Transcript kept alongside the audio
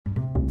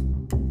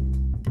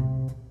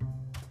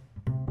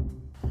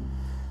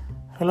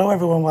Hello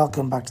everyone,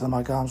 welcome back to the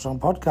Mike Armstrong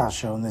podcast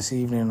show, and this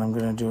evening I'm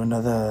going to do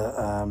another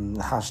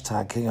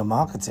hashtag King of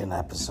Marketing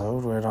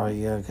episode where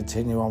I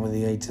continue on with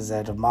the A to Z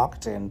of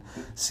marketing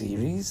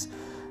series,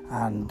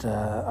 and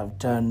I've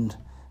done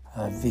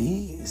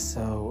V,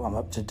 so I'm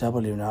up to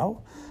W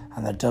now,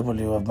 and the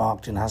W of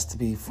marketing has to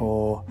be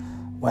for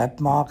web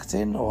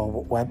marketing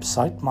or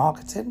website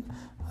marketing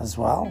as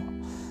well.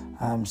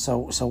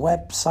 So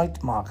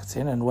website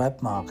marketing and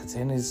web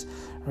marketing is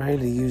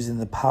really using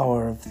the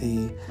power of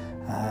the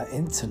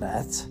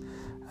internet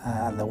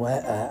and the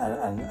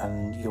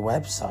and your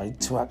website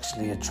to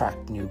actually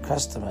attract new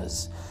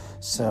customers.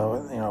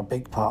 So, a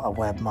big part of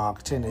web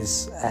marketing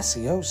is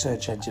SEO,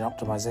 search engine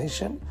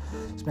optimization.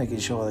 It's making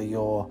sure that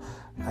you're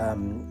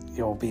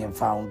being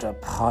found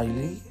up high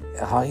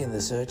in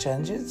the search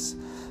engines.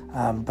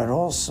 But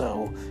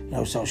also,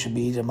 social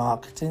media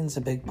marketing is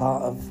a big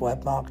part of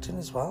web marketing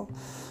as well.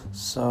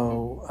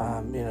 So,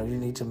 you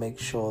need to make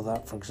sure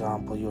that, for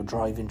example, you're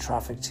driving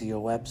traffic to your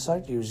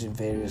website using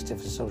various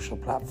different social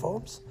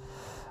platforms.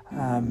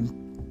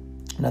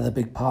 Another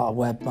big part of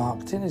web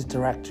marketing is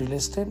directory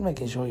listing,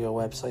 making sure your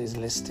website is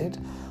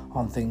listed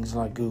on things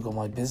like Google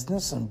My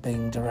Business and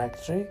Bing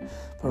directory,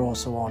 but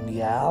also on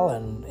Yale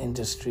and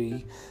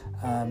industry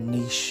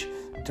niche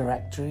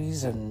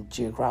directories and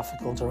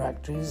geographical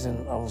directories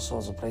and all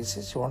sorts of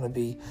places. You want to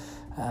be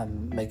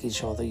making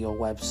sure that your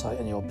website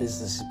and your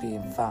business is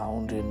being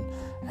found in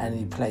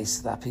any place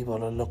that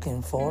people are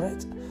looking for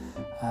it.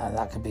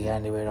 That could be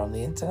anywhere on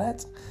the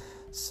internet.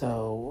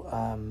 So,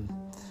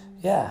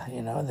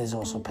 and there's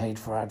also paid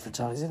for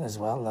advertising as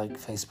well, like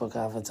Facebook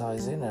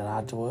advertising and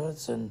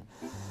AdWords, and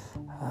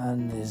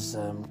there's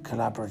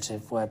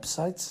collaborative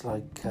websites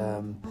like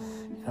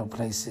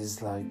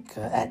places like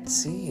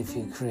Etsy if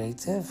you're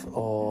creative,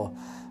 or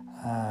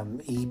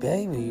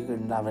eBay, where you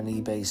can have an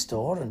eBay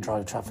store and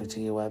drive traffic to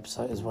your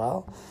website as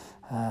well.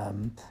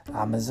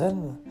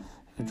 Amazon, you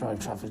can drive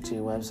traffic to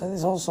your website.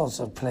 There's all sorts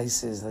of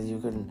places that you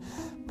can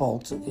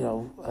bolt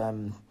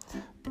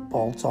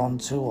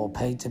onto or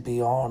pay to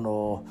be on,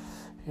 or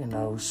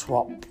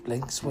swap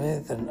links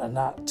with, and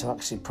that to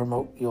actually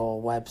promote your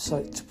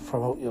website, to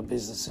promote your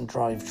business and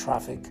drive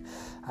traffic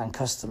and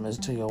customers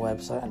to your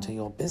website and to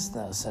your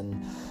business.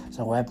 And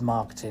so web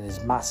marketing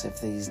is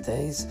massive these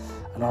days.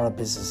 A lot of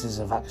businesses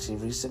have actually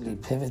recently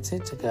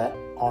pivoted to get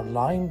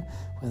online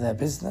with their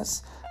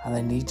business, and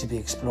they need to be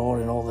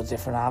exploring all the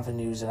different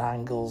avenues and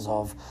angles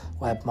of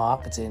web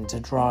marketing to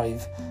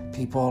drive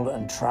people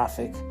and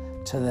traffic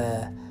to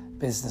their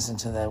business and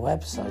to their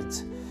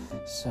website.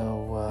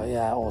 So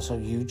also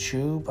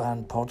YouTube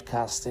and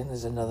podcasting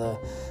is another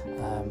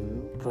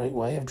great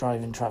way of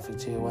driving traffic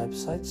to your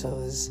website. So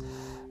there's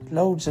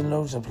loads and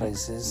loads of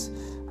places,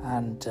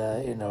 and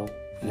you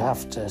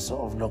have to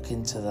sort of look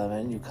into them,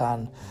 and you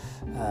can't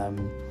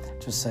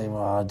just say,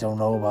 well, I don't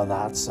know about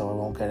that, so I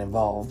won't get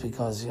involved,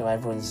 because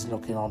everyone's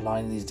looking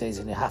online these days,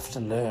 and you have to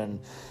learn.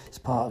 It's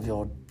part of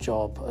your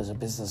job as a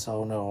business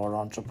owner or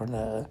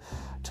entrepreneur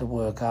to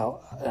work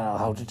out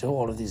how to do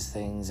all of these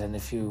things. And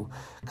if you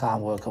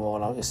can't work them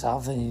all out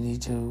yourself, then you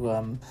need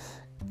to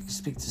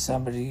speak to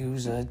somebody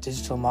who's a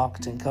digital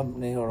marketing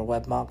company or a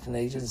web marketing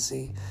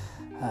agency,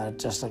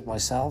 just like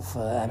myself,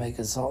 MA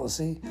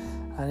Consultancy,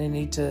 and you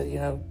need to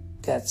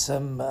get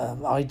some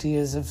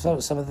ideas of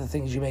some of the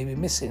things you may be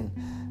missing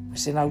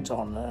out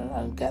on,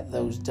 and get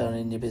those done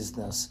in your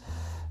business.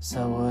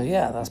 So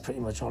that's pretty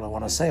much all I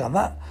want to say on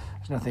that.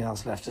 There's nothing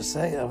else left to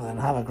say other than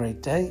have a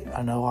great day.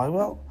 I know I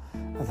will.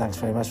 And thanks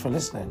very much for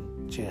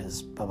listening.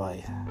 Cheers.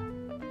 Bye-bye.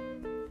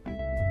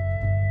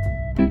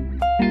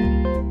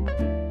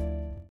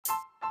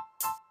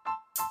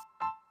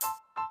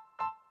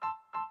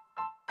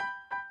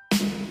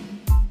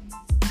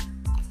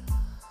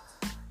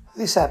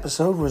 This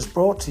episode was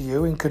brought to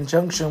you in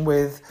conjunction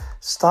with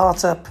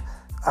Startup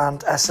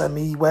and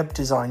SME Web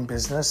Design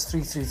Business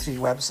 333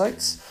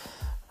 websites,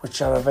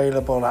 which are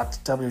available at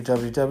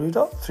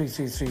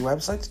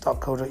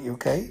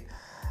www.333websites.co.uk,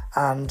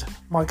 and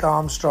Mike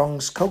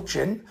Armstrong's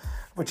Coaching,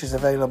 which is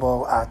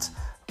available at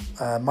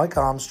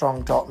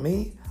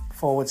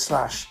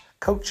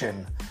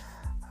mikearmstrong.me/coaching.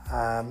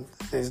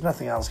 There's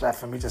nothing else left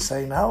for me to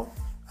say now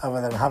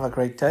other than have a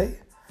great day.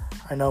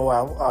 I know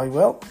I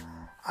will.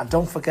 And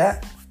don't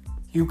forget,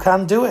 you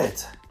can do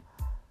it.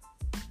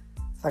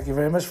 Thank you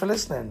very much for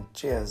listening.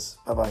 Cheers.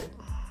 Bye-bye.